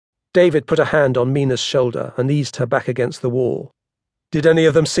David put a hand on Mina's shoulder and eased her back against the wall. "Did any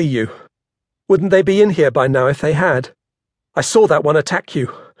of them see you? Wouldn't they be in here by now if they had? I saw that one attack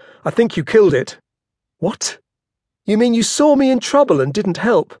you. I think you killed it." "What? You mean you saw me in trouble and didn't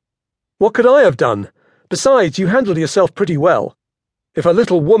help?" "What could I have done? Besides, you handled yourself pretty well. If a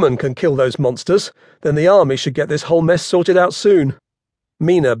little woman can kill those monsters, then the army should get this whole mess sorted out soon."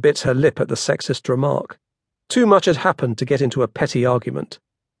 Mina bit her lip at the sexist remark. Too much had happened to get into a petty argument.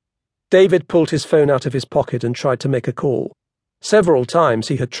 David pulled his phone out of his pocket and tried to make a call. Several times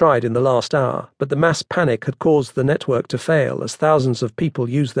he had tried in the last hour, but the mass panic had caused the network to fail as thousands of people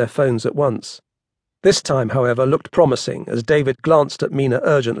used their phones at once. This time, however, looked promising as David glanced at Mina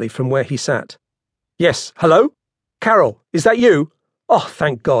urgently from where he sat. "Yes, hello? Carol, is that you? Oh,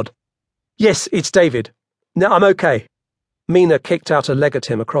 thank God. Yes, it's David. No, I'm okay." Mina kicked out a leg at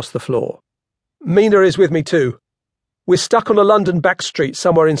him across the floor. "Mina is with me too. We're stuck on a London back street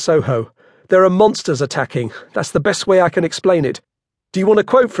somewhere in Soho. There are monsters attacking. That's the best way I can explain it. Do you want a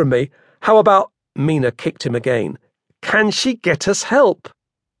quote from me? How about—" Mina kicked him again. "Can she get us help?"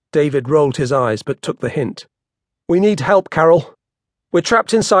 David rolled his eyes but took the hint. "We need help, Carol. We're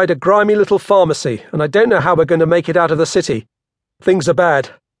trapped inside a grimy little pharmacy, and I don't know how we're going to make it out of the city. Things are bad.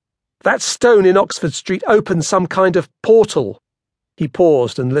 That stone in Oxford Street opened some kind of portal." He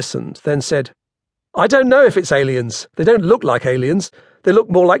paused and listened, then said, "I don't know if it's aliens. They don't look like aliens. They look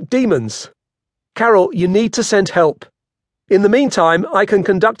more like demons. Carol, you need to send help. In the meantime, I can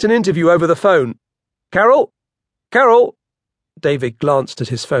conduct an interview over the phone. Carol? Carol?" David glanced at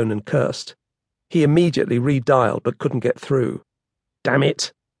his phone and cursed. He immediately redialed but couldn't get through. Damn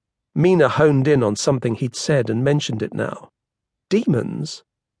it. Mina honed in on something he'd said and mentioned it now. Demons?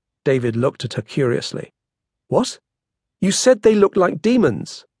 David looked at her curiously. "What? You said they look like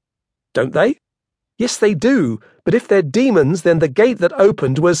demons. Don't they?" "Yes, they do, but if they're demons, then the gate that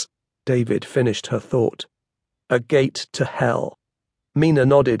opened was—" David finished her thought. "A gate to hell." Mina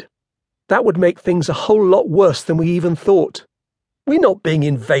nodded. "That would make things a whole lot worse than we even thought." "We're not being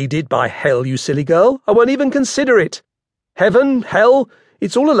invaded by hell, you silly girl. I won't even consider it. Heaven, hell,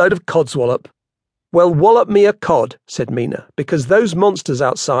 it's all a load of codswallop." "Well, wallop me a cod," said Mina, "because those monsters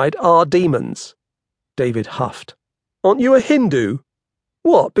outside are demons." David huffed. "Aren't you a Hindu?"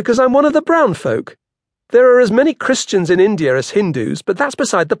 "What, because I'm one of the brown folk? There are as many Christians in India as Hindus, but that's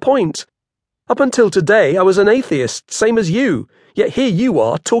beside the point. Up until today, I was an atheist, same as you, yet here you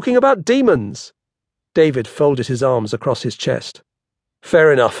are talking about demons." David folded his arms across his chest.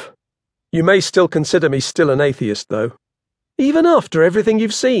 "Fair enough. You may still consider me still an atheist, though." "Even after everything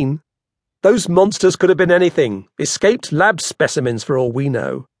you've seen?" "Those monsters could have been anything. Escaped lab specimens for all we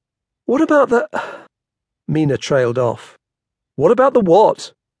know." "What about the—" Mina trailed off. "What about the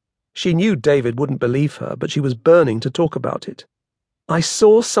what?" She knew David wouldn't believe her, but she was burning to talk about it. "I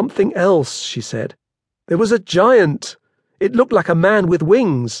saw something else," she said. "There was a giant. It looked like a man with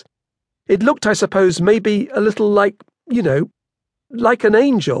wings. It looked, I suppose, maybe a little like, like an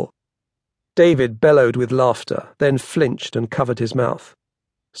angel." David bellowed with laughter, then flinched and covered his mouth.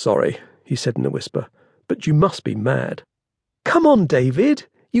 "Sorry," he said in a whisper, "but you must be mad." "Come on, David.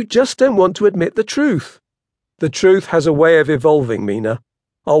 You just don't want to admit the truth." "The truth has a way of evolving, Mina.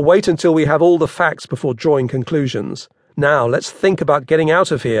 I'll wait until we have all the facts before drawing conclusions. Now, let's think about getting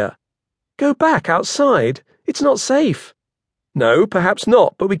out of here." "Go back outside. It's not safe." "No, perhaps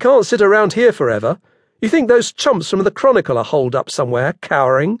not, but we can't sit around here forever. You think those chumps from the Chronicle are holed up somewhere,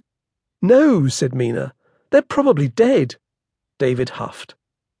 cowering?" "No," said Mina. "They're probably dead." David huffed.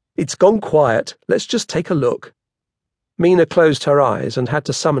 "It's gone quiet. Let's just take a look." Mina closed her eyes and had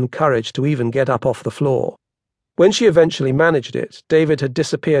to summon courage to even get up off the floor. When she eventually managed it, David had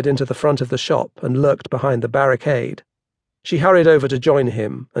disappeared into the front of the shop and lurked behind the barricade. She hurried over to join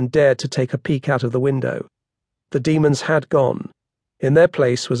him and dared to take a peek out of the window. The demons had gone. In their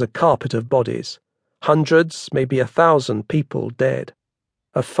place was a carpet of bodies. Hundreds, maybe 1,000 people dead.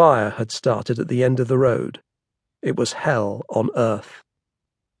 A fire had started at the end of the road. It was hell on earth.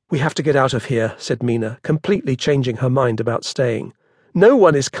 "We have to get out of here," said Mina, completely changing her mind about staying. "No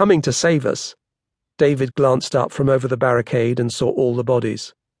one is coming to save us." David glanced up from over the barricade and saw all the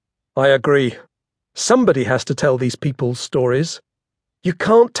bodies. "I agree. Somebody has to tell these people's stories." "You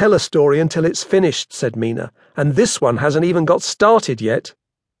can't tell a story until it's finished," said Mina, "and this one hasn't even got started yet."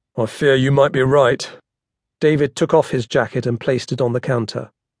 "I fear you might be right." David took off his jacket and placed it on the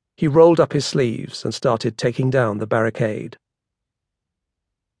counter. He rolled up his sleeves and started taking down the barricade.